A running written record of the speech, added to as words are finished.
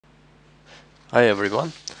Hi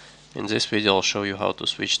everyone, in this video I'll show you how to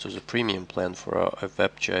switch to the premium plan for a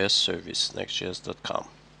Web GIS service, nextgis.com.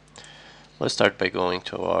 Let's start by going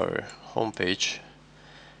to our homepage,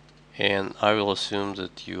 and I will assume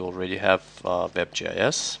that you already have Web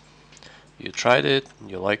GIS. You tried it,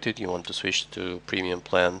 you liked it, you want to switch to premium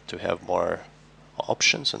plan to have more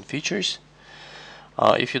options and features.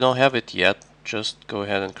 If you don't have it yet, just go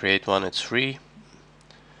ahead and create one, it's free.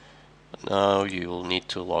 Now you'll need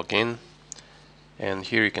to log in. And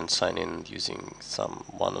here you can sign in using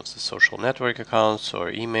one of the social network accounts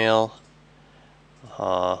or email.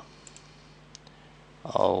 I'll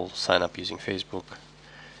sign up using Facebook.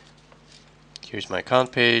 Here's my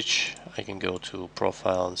account page. I can go to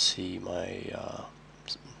profile and see my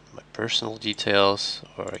personal details,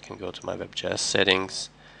 or I can go to my WebGIS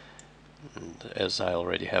settings, and as I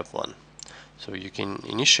already have one. So you can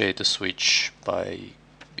initiate the switch by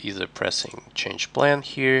either pressing change plan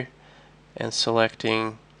here and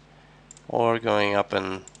selecting, or going up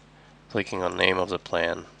and clicking on name of the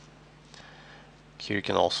plan. Here you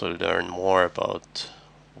can also learn more about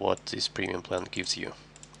what this premium plan gives you.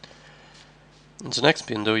 In the next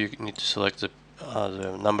window you need to select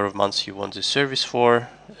the number of months you want this service for,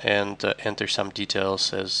 and enter some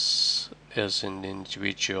details as an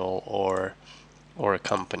individual or a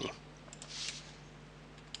company.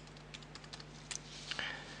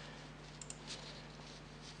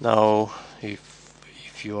 Now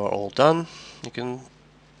if you are all done, you can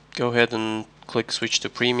go ahead and click switch to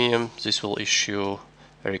premium. This will issue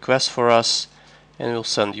a request for us and we'll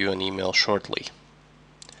send you an email shortly.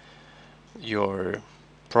 Your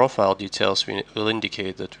profile details will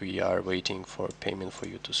indicate that we are waiting for payment for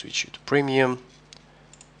you to switch you to premium.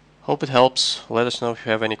 Hope it helps. Let us know if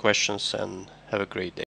you have any questions, and have a great day.